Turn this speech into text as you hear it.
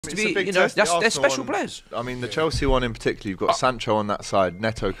To be, you know, they're special players. I mean, the Chelsea one in particular, you've got Sancho on that side,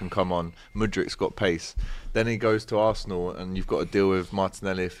 Neto can come on, Mudrik's got pace. Then he goes to Arsenal and you've got to deal with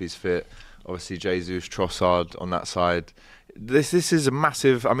Martinelli if he's fit. Obviously, Jesus, Trossard on that side. This is a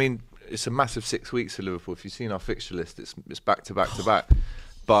massive, I mean, it's a massive 6 weeks for Liverpool. If you've seen our fixture list, it's back to back to back.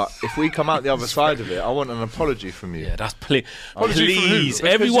 But if we come out the other side of it, I want an apology from you. Yeah, that's please.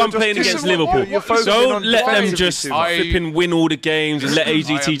 Everyone playing against Liverpool, don't let them just flipping win all the games and let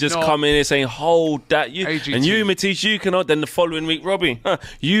AGT just come in and saying, hold that. And you, Matisse, you cannot. Then the following week, Robbie,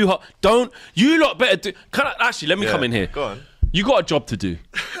 you lot better do. Actually, let me come in here. Go on. You got a job to do.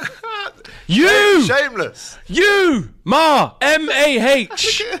 You! Shameless. You!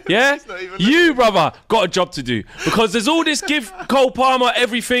 M-A-H. Yeah? You, brother, got a job to do. Because there's all this give Cole Palmer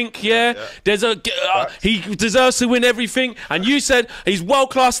everything, yeah? There's he deserves to win everything. And you said he's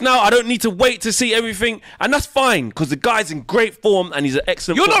world class now. I don't need to wait to see everything. And that's fine, because the guy's in great form and he's an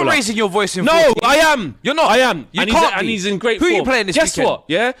excellent You're footballer. not raising your voice in No, I am. You're not. I am. You and can't and he's in great Who form. Who are you playing this Guess weekend? what,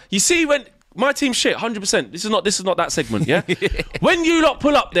 yeah? You see when... My team's shit, 100%. This is not that segment, yeah? When you lot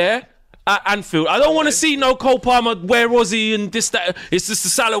pull up there at Anfield, I don't want to see no Cole Palmer, where was he, and this, that. It's just the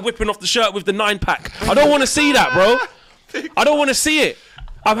Salah whipping off the shirt with the 9-pack. I don't want to see that, bro. I don't want to see it.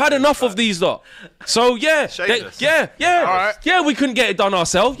 I've had enough of these lot. So, yeah. Yeah, we couldn't get it done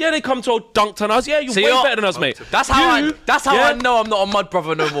ourselves. Yeah, they come to old dunked on us. Yeah, you're way better than us, mate. That's how I know I'm not a mud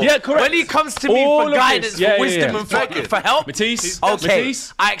brother no more. Yeah, correct. When he comes to me for guidance, for wisdom, and for help, Matisse, okay,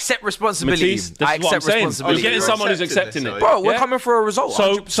 I accept responsibility. I accept responsibility. You're getting someone who's accepting it. Bro, we're coming for a result.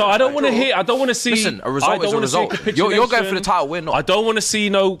 So I don't want to hear, I don't want to see... Listen, a result is a result. You're going for the title, we're not. I don't want to see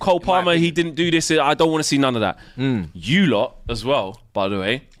no Cole Palmer, he didn't do this. I don't want to see none of that. You lot as well, by the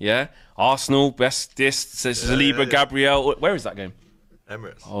way, yeah? Arsenal, best this is Libra, Gabriel. Where is that game?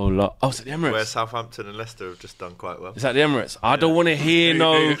 Emirates. Oh, look. Oh, it's at the Emirates. Where Southampton and Leicester have just done quite well. Is that the Emirates? I don't want to hear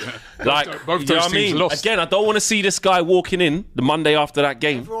like, both you know those what I mean? teams lost. Again, I don't want to see this guy walking in the Monday after that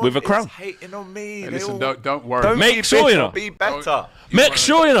game with a crown. Hating on me. Hey, listen, don't worry. Make sure you know. Be better. Make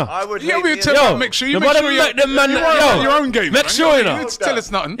sure you know. I would Yeah, we'll hate tell the you. Make sure you make sure make them man. your own game. Make sure you know. You tell us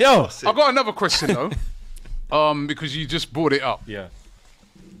nothing. Yo, I got another question though, because you just brought it up. Yeah.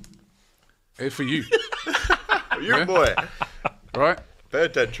 Hey, for you, You boy. right? Pay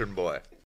attention, boy.